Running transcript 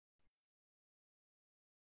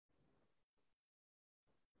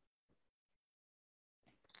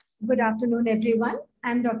Good afternoon, everyone.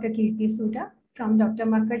 I'm Dr. Kirti Soota from Dr.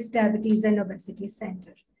 Makkar's Diabetes and Obesity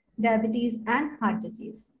Center. Diabetes and heart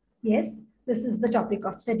disease. Yes, this is the topic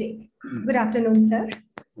of the day. Good afternoon, sir.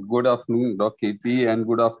 Good afternoon, Dr. KP, and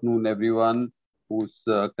good afternoon, everyone who's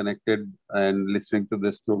connected and listening to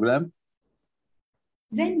this program.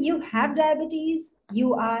 When you have diabetes,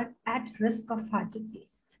 you are at risk of heart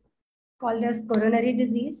disease, called as coronary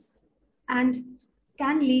disease, and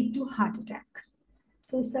can lead to heart attack.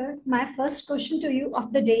 So, sir, my first question to you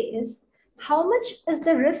of the day is, how much is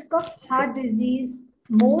the risk of heart disease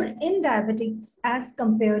more in diabetics as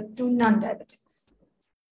compared to non-diabetics?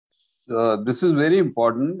 This is very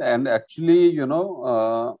important, and actually,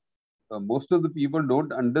 most of the people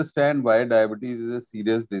don't understand why diabetes is a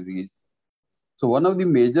serious disease. So one of the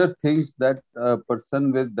major things that a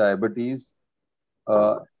person with diabetes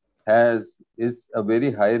has is a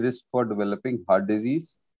very high risk for developing heart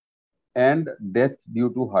disease and death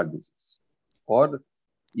due to heart disease, or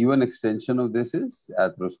even extension of this is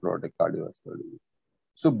atherosclerotic cardiovascular disease.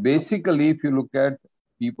 So basically, if you look at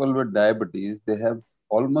people with diabetes, they have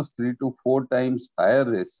almost 3 to 4 times higher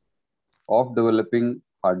risk of developing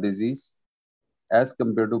heart disease as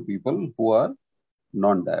compared to people who are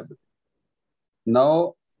non-diabetic.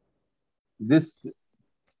 Now, this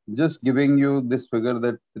just giving you this figure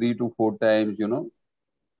that 3 to 4 times,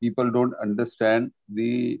 people don't understand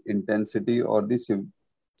the intensity or the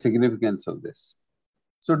significance of this.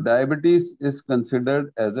 So diabetes is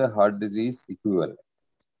considered as a heart disease equivalent.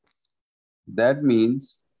 That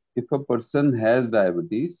means if a person has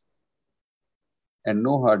diabetes and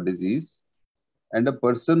no heart disease, and a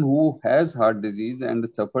person who has heart disease and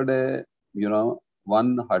suffered a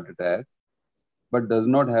one heart attack but does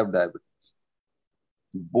not have diabetes,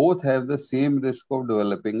 both have the same risk of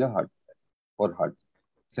developing a heart attack or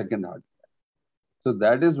second heart attack. So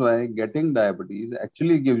that is why getting diabetes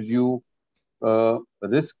actually gives you a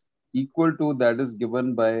risk equal to that is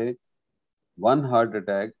given by one heart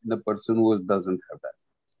attack in a person who doesn't have diabetes.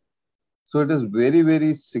 So it is very,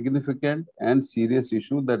 very significant and serious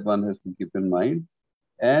issue that one has to keep in mind.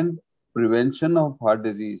 And prevention of heart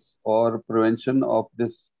disease or prevention of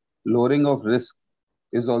this lowering of risk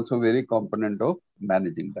is also very component of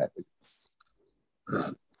managing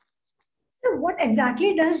diabetes. So what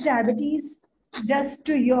exactly does diabetes does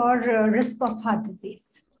to your risk of heart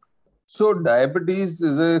disease? So diabetes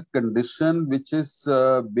is a condition which is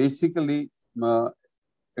basically,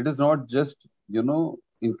 it is not just,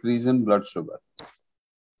 increase in blood sugar.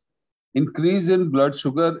 Increase in blood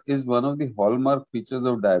sugar is one of the hallmark features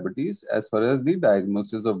of diabetes as far as the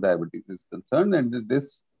diagnosis of diabetes is concerned, and it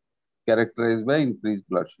is characterized by increased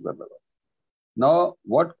blood sugar level. Now,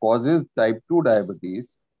 what causes type 2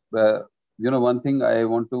 diabetes? One thing I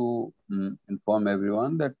want to inform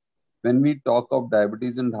everyone that when we talk of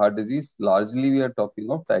diabetes and heart disease, largely we are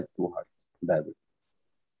talking of type 2 heart diabetes.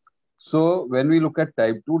 So when we look at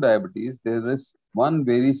type 2 diabetes, there is one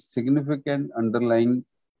very significant underlying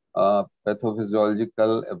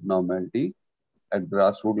pathophysiological abnormality at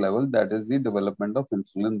grassroots level, that is the development of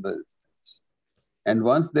insulin resistance. And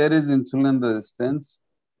once there is insulin resistance,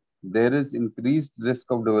 there is increased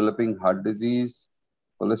risk of developing heart disease,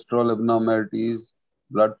 cholesterol abnormalities,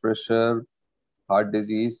 blood pressure, heart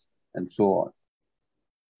disease, and so on.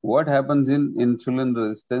 What happens in insulin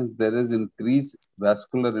resistance? There is increased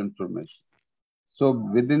vascular inflammation. So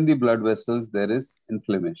within the blood vessels, there is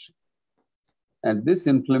inflammation. And this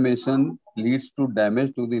inflammation leads to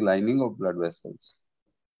damage to the lining of blood vessels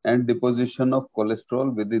and deposition of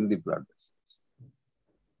cholesterol within the blood vessels.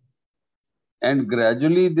 And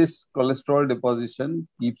gradually this cholesterol deposition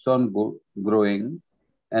keeps on growing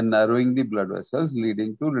and narrowing the blood vessels,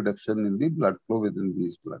 leading to reduction in the blood flow within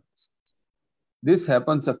these blood vessels. This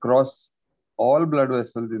happens across all blood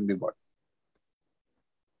vessels in the body.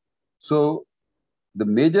 So the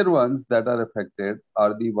major ones that are affected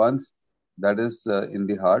are the ones that is in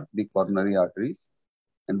the heart, the coronary arteries.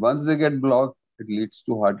 And once they get blocked, it leads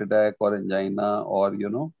to heart attack or angina or,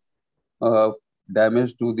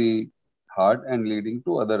 damage to the heart and leading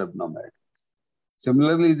to other abnormalities.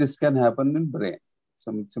 Similarly, this can happen in brain.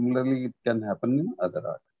 Similarly, it can happen in other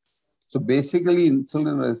arteries. So basically,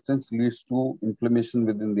 insulin resistance leads to inflammation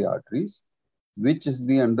within the arteries, which is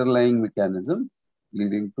the underlying mechanism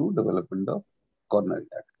leading to development of coronary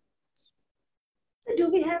arteries. So do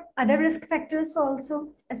we have other risk factors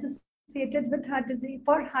also associated with heart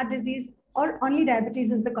disease, or only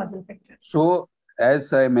diabetes is the causal factor? So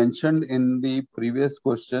as I mentioned in the previous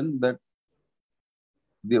question, that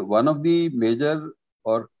one of the major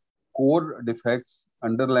or core defects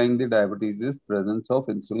underlying the diabetes is presence of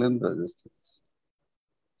insulin resistance.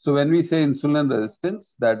 So when we say insulin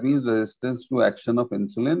resistance, that means resistance to action of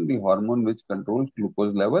insulin, the hormone which controls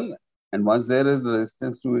glucose level. And once there is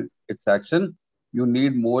resistance to its action, you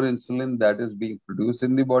need more insulin that is being produced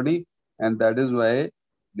in the body, and that is why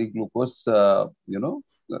the glucose,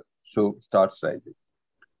 so starts rising.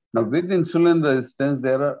 Now, with insulin resistance,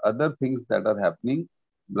 there are other things that are happening: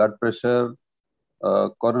 blood pressure,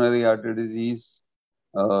 coronary artery disease,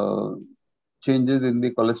 uh, changes in the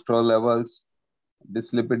cholesterol levels,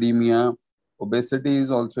 dyslipidemia, obesity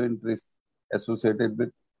is also associated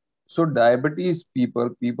with. So diabetes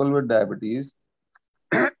people with diabetes,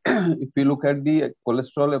 if you look at the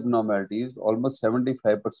cholesterol abnormalities, almost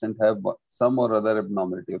 75% have some or other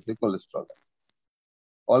abnormality of the cholesterol.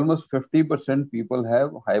 Almost 50% people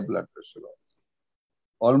have high blood pressure.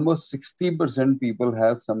 Almost 60% people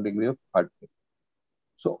have some degree of heart failure.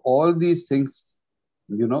 So all these things,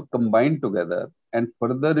 combine together and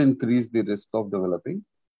further increase the risk of developing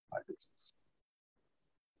heart disease.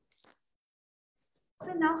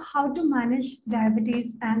 So now, how to manage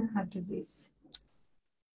diabetes and heart disease?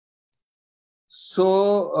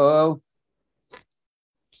 So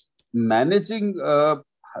managing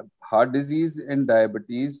heart disease and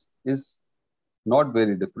diabetes is not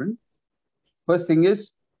very different. First thing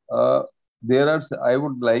is, I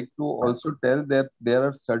would like to also tell that there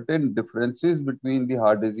are certain differences between the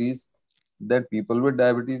heart disease that people with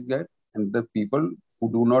diabetes get and the people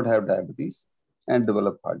who do not have diabetes and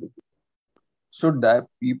develop heart disease. So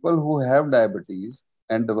people who have diabetes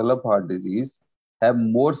and develop heart disease have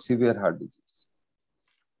more severe heart disease.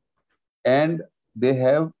 And they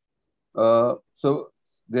have, so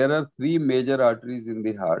there are three major arteries in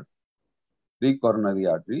the heart, three coronary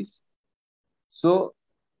arteries. So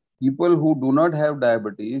people who do not have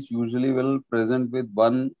diabetes usually will present with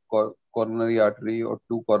one coronary artery or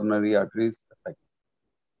two coronary arteries affected.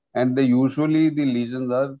 And usually the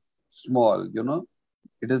lesions are small,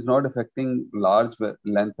 it is not affecting large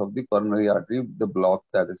length of the coronary artery, the block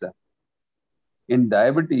that is happening. In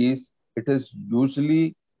diabetes, it is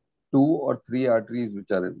usually two or three arteries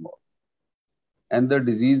which are involved. And the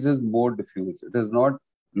disease is more diffuse. It is not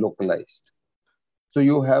localized. So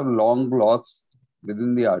you have long blocks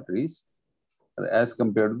within the arteries as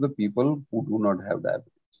compared to the people who do not have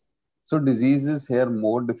diabetes. So disease is here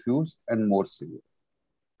more diffuse and more severe.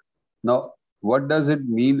 Now, what does it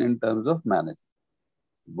mean in terms of management?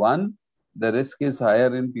 One, the risk is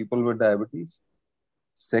higher in people with diabetes.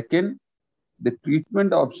 Second, the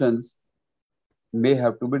treatment options may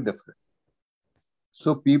have to be different.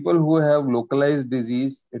 So people who have localized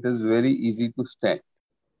disease, it is very easy to stent.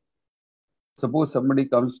 Suppose somebody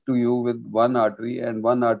comes to you with one artery and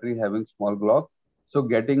one artery having small block. So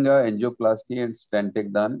getting a angioplasty and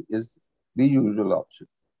stenting done is the usual option.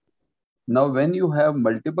 Now, when you have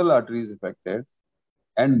multiple arteries affected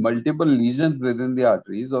and multiple lesions within the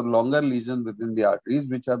arteries or longer lesions within the arteries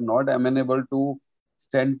which are not amenable to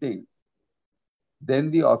stenting,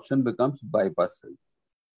 then the option becomes bypass surgery.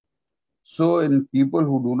 So in people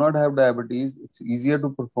who do not have diabetes, it's easier to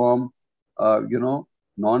perform,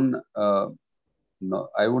 non, no,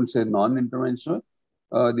 I wouldn't say non-interventional,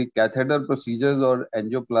 the catheter procedures or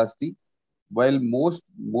angioplasty, while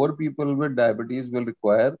more people with diabetes will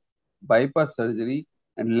require bypass surgery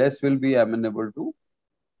and less will be amenable to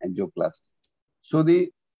angioplasty. So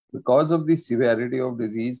because of the severity of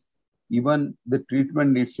disease, even the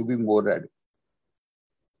treatment needs to be more radical.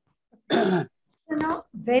 So now,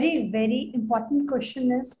 very, very important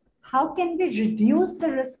question is, how can we reduce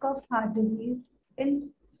the risk of heart disease in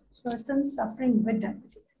persons suffering with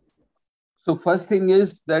diabetes? So first thing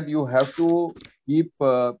is that you have to keep,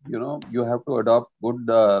 you have to adopt good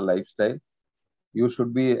lifestyle. You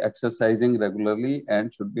should be exercising regularly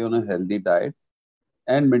and should be on a healthy diet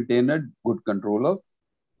and maintain a good control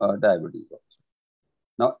of diabetes also.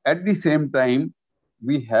 Now, at the same time,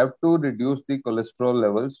 we have to reduce the cholesterol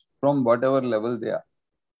levels from whatever level they are.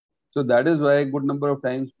 So that is why a good number of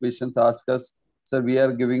times patients ask us, sir, we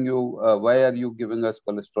are giving you, why are you giving us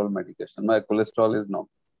cholesterol medication? My cholesterol is normal.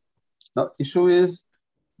 Now, issue is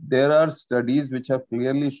there are studies which have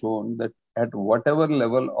clearly shown that at whatever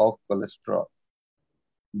level of cholesterol,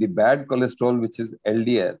 the bad cholesterol, which is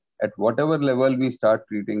LDL, at whatever level we start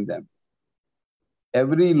treating them,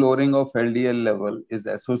 every lowering of LDL level is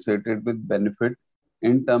associated with benefit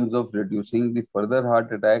in terms of reducing the further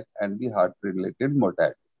heart attack and the heart-related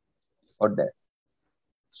mortality or death.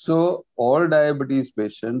 So all diabetes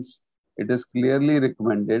patients, it is clearly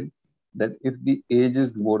recommended that if the age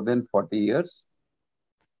is more than 40 years,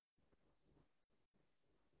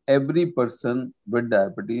 every person with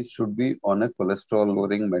diabetes should be on a cholesterol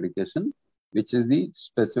lowering medication, which is the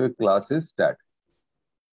specific class is statin.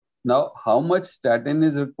 Now, how much statin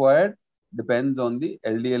is required depends on the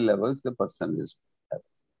LDL levels the person is having.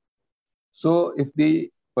 So if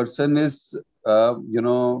the person is,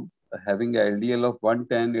 having a LDL of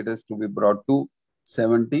 110, it has to be brought to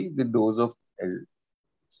 70. The dose of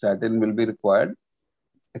statin will be required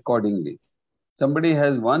accordingly. Somebody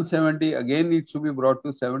has 170, again needs to be brought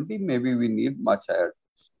to 70. Maybe we need much higher.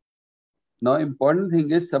 Now, important thing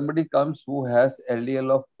is somebody comes who has LDL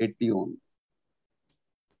of 80 only.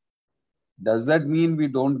 Does that mean we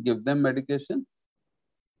don't give them medication?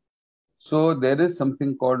 So there is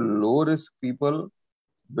something called low risk people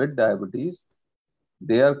with diabetes.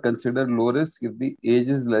 They are considered low risk if the age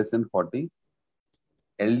is less than 40,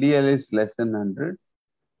 LDL is less than 100,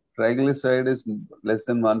 triglyceride is less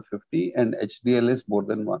than 150, and HDL is more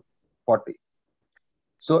than 140.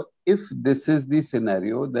 So if this is the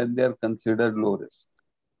scenario, then they are considered low risk.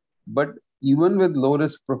 But even with low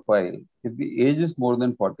risk profile, if the age is more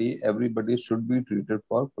than 40, everybody should be treated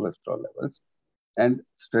for cholesterol levels. And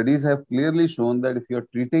studies have clearly shown that if you're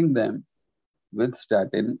treating them with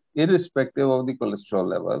statin, irrespective of the cholesterol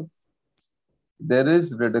level, there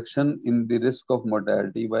is reduction in the risk of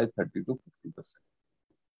mortality by 30 to 50%.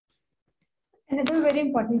 Another very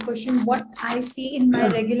important question, what I see in my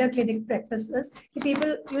regular clinic practice is कि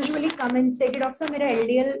people usually come and say कि doctor साहब मेरा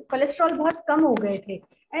LDL cholesterol बहुत कम हो गए थे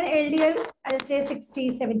and LDL I'll say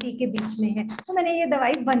 60-70 के बीच में है तो मैंने ये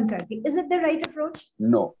दवाई बंद कर दी. Is it the right approach?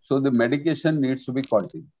 No. So the medication needs to be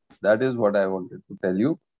continued. That is what I wanted to tell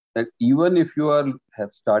you, that even if you are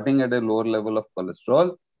starting at a lower level of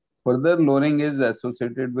cholesterol, further lowering is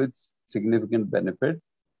associated with significant benefit.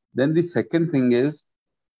 Then the second thing is,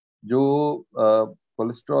 जो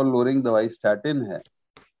cholesterol lowering दवाई statin है,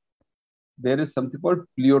 there is something called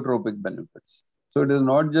pleiotropic benefits. So it is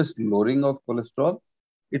not just lowering of cholesterol,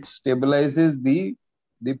 it stabilizes the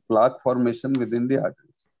plaque formation within the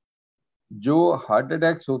arteries. जो heart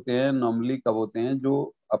attacks होते हैं normally कब होते हैं,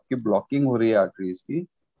 जो आपकी ब्लॉकिंग हो रही है आर्टरीज की,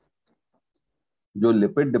 जो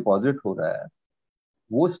लिपिड डिपॉजिट हो रहा है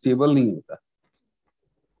वो स्टेबल नहीं होता,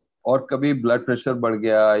 और कभी ब्लड प्रेशर बढ़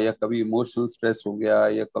गया या कभी इमोशनल स्ट्रेस हो गया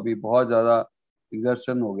या कभी बहुत ज्यादा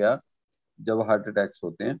एक्सर्शन हो गया जब हार्ट अटैक्स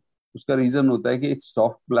होते हैं, उसका रीजन होता है कि एक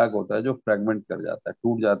सॉफ्ट प्लैक होता है जो फ्रेगमेंट कर जाता है,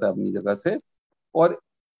 टूट जाता है अपनी जगह से, और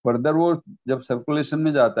फर्दर वो जब सर्कुलेशन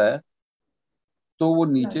में जाता है तो वो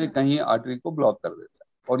नीचे कहीं आर्टरी को ब्लॉक कर देता है,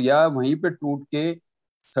 और या वहीं पे टूट के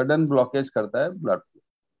सडन ब्लॉकेज करता है ब्लड फ्लो,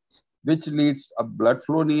 विच लीड्स, अब ब्लड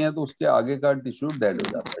फ्लो नहीं है तो उसके आगे का टिश्यू डेड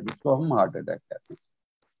हो जाता है, जिसको हम हार्ट अटैक कहते हैं.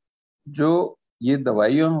 जो ये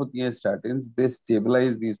दवाइयां होती हैं statins, they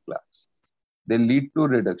stabilise these प्लैक्स, they lead to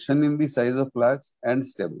reduction in the size of plaques and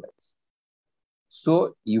stabilize.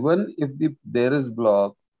 So even if there is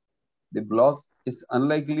block, the block is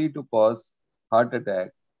unlikely to cause heart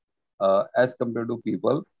attack as compared to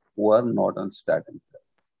people who are not on statin.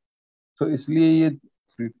 So इसलिए ये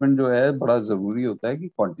treatment जो है बड़ा जरूरी होता है कि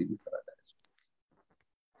continue करा जाए.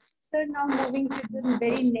 Sir, now moving to the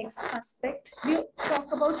very next aspect, we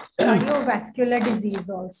talk about cardiovascular disease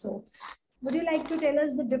also. Would you like to tell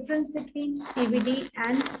us the difference between CVD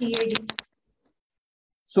and CAD?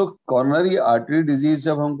 So coronary artery disease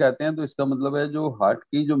जब हम कहते हैं तो इसका मतलब है जो हार्ट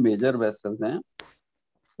की जो मेजर वेसल्स हैं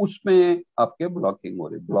उसमें आपके ब्लॉकिंग हो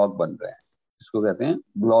रही, ब्लॉक बन रहे हैं, इसको कहते हैं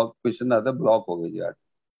ब्लॉक. पेशेंट आता है ब्लॉक हो गई आर्टरी,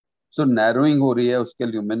 सो नैरोइंग हो रही है उसके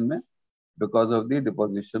ल्यूमेन में because of the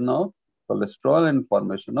deposition of cholesterol and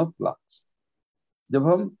formation of plaques. जब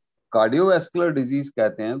हम कार्डियोवैस्कुलर डिजीज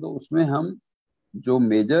कहते हैं तो उसमें हम जो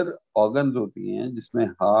मेजर ऑर्गन्स होती हैं जिसमें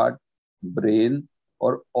हार्ट, ब्रेन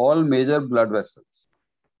और ऑल मेजर ब्लड वेसल्स,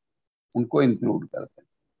 उनको इंक्लूड करते हैं.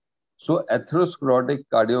 सो एथेरोस्क्लेरोटिक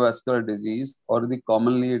कार्डियोवैस्कुलर डिजीज, और the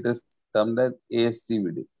commonly it is termed as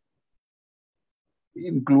ASCVD,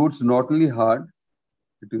 includes not only heart,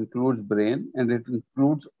 it includes brain and it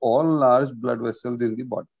includes all large blood vessels in the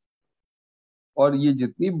body. और ये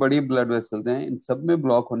जितनी बड़ी blood vessels हैं इन सब में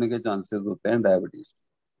ब्लॉक होने के चांसेस होते हैं डायबिटीज.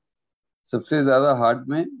 सबसे ज्यादा हार्ट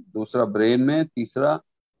में, दूसरा ब्रेन में, तीसरा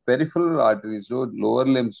पेरिफेरल आर्टरीज जो लोअर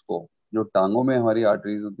लिम्स को, जो टांगों में हमारी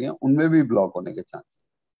आर्टरीज होती हैं, उनमें भी ब्लॉक होने के चांसेस.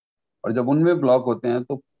 और जब उनमें ब्लॉक होते हैं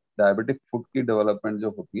तो डायबिटिक फुट की डेवलपमेंट जो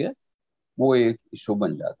होती है वो एक इशू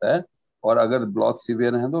बन जाता है, और अगर ब्लॉक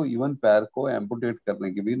सीवियर है तो इवन पैर को एम्पुटेट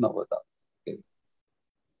करने की भी नौबत आती है.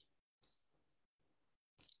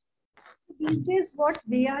 These days, what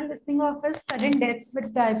we are listening of is sudden deaths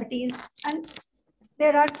with diabetes, and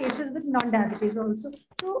there are cases with non-diabetes also.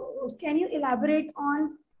 So, can you elaborate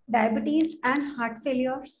on diabetes and heart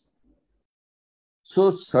failures? So,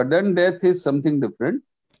 sudden death is something different.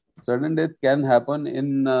 Sudden death can happen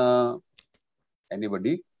in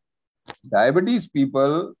anybody. Diabetes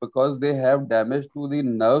people, because they have damage to the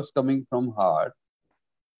nerves coming from heart,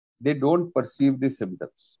 they don't perceive the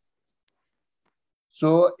symptoms. So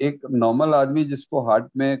एक normal आदमी जिसको heart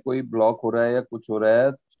में कोई block हो रहा है या कुछ हो रहा है,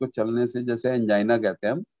 उसको चलने से, जैसे एंजाइना कहते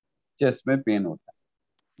हैं हम, चेस्ट में पेन होता है।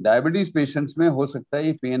 डायबिटीज पेशेंट्स में हो सकता है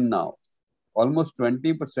ये पेन ना हो, ऑलमोस्ट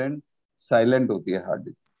 20% साइलेंट होती है हार्ट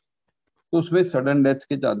डिजीज। तो उसमें सडन डेथ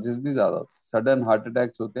के चांसेस भी ज्यादा होते हैं, सडन हार्ट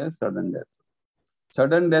अटैक्स होते हैं, सडन डेथ।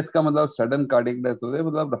 सडन डेथ का मतलब सडन कार्डियक डेथ होते हैं,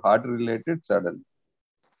 मतलब हार्ट रिलेटेड सडन।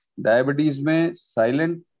 डायबिटीज में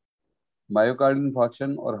साइलेंट मायोकार्डियल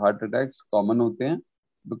इंफार्क्शन और हार्ट अटैक्स कॉमन होते हैं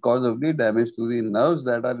because of the damage to the nerves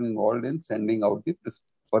that are involved in sending out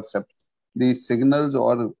the signals,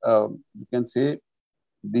 or you can say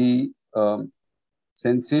the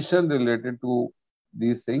sensation related to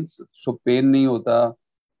these things. So pain नहीं होता,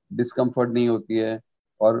 discomfort नहीं होती है,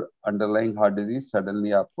 और underlying heart disease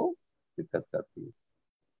suddenly आपको दिक्कत करती है।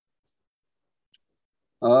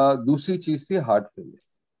 दूसरी चीज थी heart failure.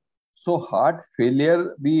 So heart failure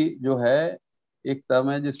भी जो है एक टर्म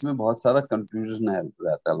है जिसमें बहुत सारा कंफ्यूजन है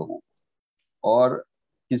रहता है लोगों को, और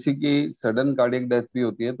किसी की सडन कार्डियक डेथ भी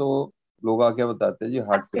होती है तो लोग आके बताते हैं जी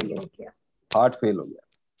हार्ट फेल हो गया, हार्ट फेल हो गया।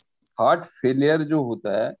 हार्ट फेलियर जो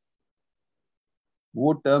होता है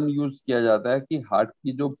वो टर्म यूज किया जाता है कि हार्ट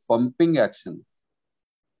की जो पंपिंग एक्शन,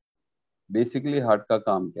 बेसिकली हार्ट का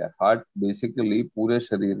काम क्या है, हार्ट बेसिकली पूरे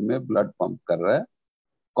शरीर में ब्लड पंप कर रहा है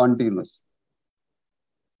कॉन्टिन्यूस।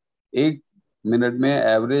 एक मिनट में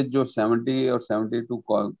एवरेज जो 70 और 72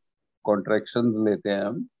 कॉन्ट्रैक्शंस लेते हैं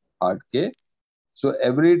हम हार्ट के। So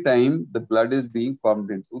every time the blood is being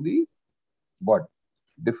pumped into the body,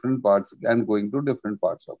 different parts, and going to different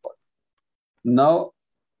parts of body. Now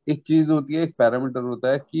एक चीज होती है, एक पैरामीटर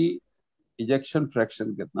होता है कि इजेक्शन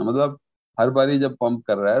फ्रैक्शन कितना, मतलब हर बारी जब पंप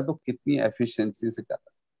कर रहा है तो कितनी एफिशिएंसी से कर रहा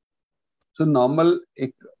है। सो नॉर्मल,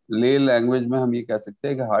 एक ले लैंग्वेज में हम ये कह सकते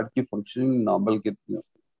हैं कि हार्ट की फंक्शनिंग नॉर्मल कितनी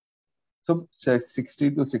होती है। सो 60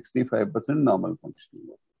 to 65% नॉर्मल फंक्शनिंग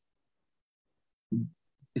होती है।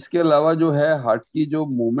 इसके अलावा जो है हार्ट की जो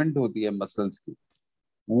मूवमेंट होती है मसल्स की,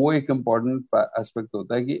 वो एक इम्पॉर्टेंट एस्पेक्ट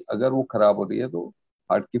होता है कि अगर वो खराब हो रही है तो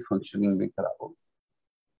हार्ट की फंक्शनिंग भी खराब होगी।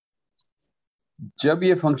 जब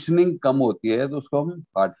ये फंक्शनिंग कम होती है तो उसको हम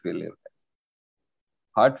हार्ट फेलियर कहते हैं।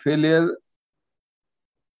 हार्ट फेलियर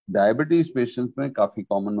डायबिटीज पेशेंट्स में काफी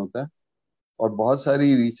कॉमन होता है, और बहुत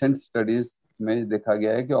सारी रिसेंट स्टडीज में देखा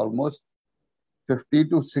गया है कि almost 50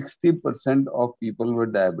 to 60% of people with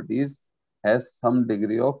diabetes has some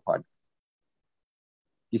degree of heart.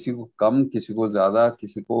 किसी को कम, किसी को ज्यादा,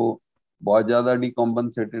 किसी को बहुत ज्यादा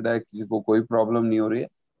डिकॉम्पनसेटेड है, किसी को कोई प्रॉब्लम नहीं हो रही है,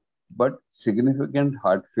 but significant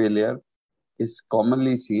heart failure is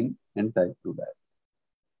commonly seen in type 2 diabetes.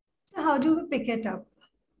 So how do we pick it up?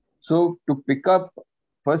 So to pick up,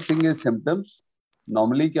 first thing is symptoms.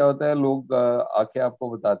 Normally क्या होता है, लोग आके आपको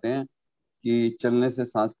बताते हैं कि चलने से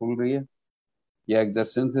सांस फूल रही है या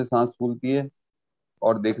एक्सर्शन से सांस फूलती है,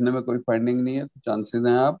 और देखने में कोई फाइंडिंग नहीं है, तो चांसेस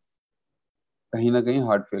हैं आप कहीं ना कहीं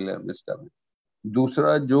हार्ट फेलियर मिस कर रहे हैं।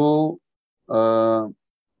 दूसरा, जो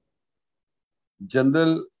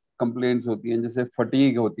जनरल कंप्लेंट्स होती हैं, जैसे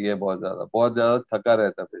फटीग होती है, बहुत ज्यादा थका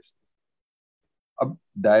रहता है पेशेंट। अब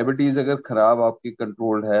डायबिटीज अगर खराब आपकी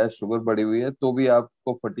कंट्रोल्ड है, शुगर बढ़ी हुई है, तो भी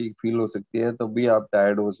आपको फटीग फील हो सकती है, तो भी आप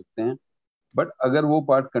टायर्ड हो सकते हैं। बट अगर वो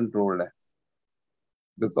पार्ट कंट्रोल्ड है,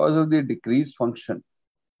 because of the decrease function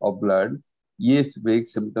of blood, ये वेग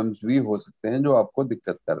सिम्टम्स भी हो सकते हैं जो आपको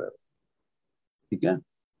दिक्कत कर रहे हो। ठीक है,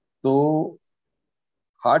 तो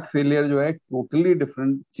हार्ट फेलियर जो है एक टोटली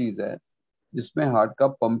डिफरेंट चीज है, जिसमें हार्ट का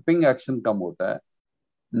पंपिंग एक्शन कम होता है,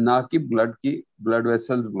 ना कि ब्लड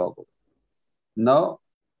वेसल्स ब्लॉक होते हैं। नाउ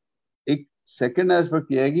एक सेकेंड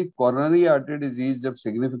एस्पेक्ट यह है कि कोरोनरी आर्टरी डिजीज जब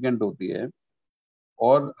सिग्निफिकेंट होती है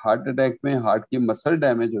और हार्ट अटैक में हार्ट की मसल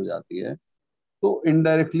डैमेज हो जाती है, तो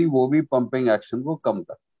इनडायरेक्टली वो भी पंपिंग एक्शन को कम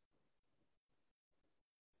करता है।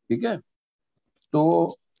 ठीक है,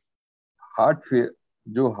 तो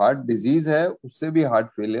जो हार्ट डिजीज है उससे भी heart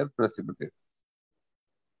failure precipitate.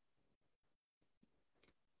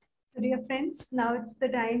 So dear friends, now it's the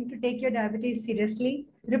time to take your diabetes seriously.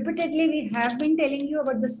 Repeatedly, we have been telling you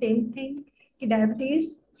about the same thing. Diabetes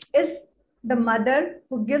is the mother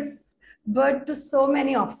who gives birth to so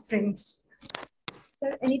many offsprings.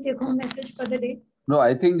 Sir, any take-home message for the day? No,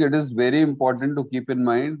 I think it is very important to keep in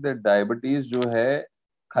mind that diabetes जो है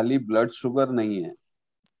खाली blood sugar नहीं है।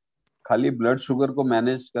 खाली blood sugar को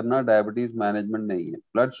manage करना diabetes management नहीं है।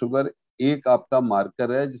 ब्लड शुगर एक आपका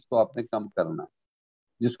मार्कर है जिसको आपने कम करना है,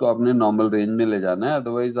 जिसको आपने नॉर्मल रेंज में ले जाना है,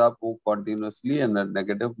 अदरवाइज आप वो कॉन्टिन्यूसली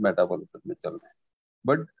नेगेटिव मेटाबॉलिज्म में चल रहे हैं।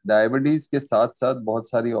 बट डायबिटीज के साथ साथ बहुत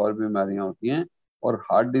सारी और बीमारियां होती हैं और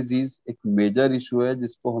हार्ट डिजीज एक मेजर इशू है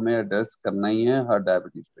जिसको हमें एड्रेस करना ही है हर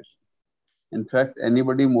diabetes patient. In fact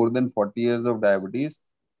anybody more than 40 years of diabetes,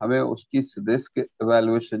 हमें उसकी रिस्क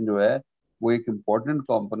एवेल्युएशन जो है वो एक इम्पॉर्टेंट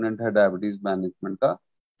कंपोनेंट है डायबिटीज मैनेजमेंट का।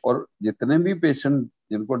 और जितने भी पेशेंट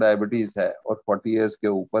जिनको डायबिटीज है और 40 इयर्स के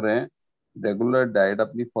ऊपर हैं, रेगुलर डाइट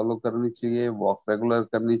अपनी फॉलो करनी चाहिए, वॉक रेगुलर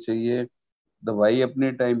करनी चाहिए, दवाई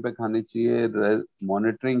अपने टाइम पे खानी चाहिए,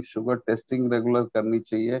 मॉनिटरिंग शुगर टेस्टिंग रेगुलर करनी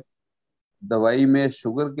चाहिए। दवाई में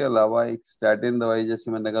शुगर के अलावा एक स्टैटिन दवाई,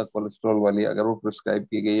 जैसे मैंने कहा कोलेस्ट्रॉल वाली, अगर वो प्रिस्क्राइब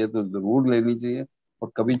की गई है तो जरूर लेनी चाहिए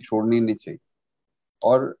और कभी छोड़नी नहीं चाहिए।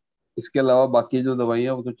 और इसके अलावा बाकी जो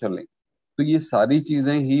दवाइयाँ वो तो चलेंगी। तो ये सारी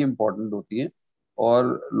चीजें ही इंपॉर्टेंट होती हैं।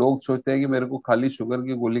 और लोग सोचते हैं कि मेरे को खाली शुगर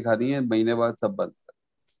की गोली खानी है, महीने बाद सब बंद कर,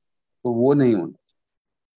 तो वो नहीं होना,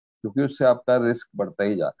 क्योंकि उससे आपका रिस्क बढ़ता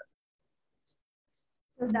ही जा रहा है।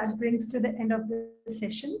 So that brings to the end of the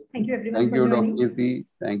session. Thank you everyone thank for you joining. Doctor Kirti,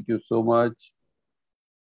 thank you so much.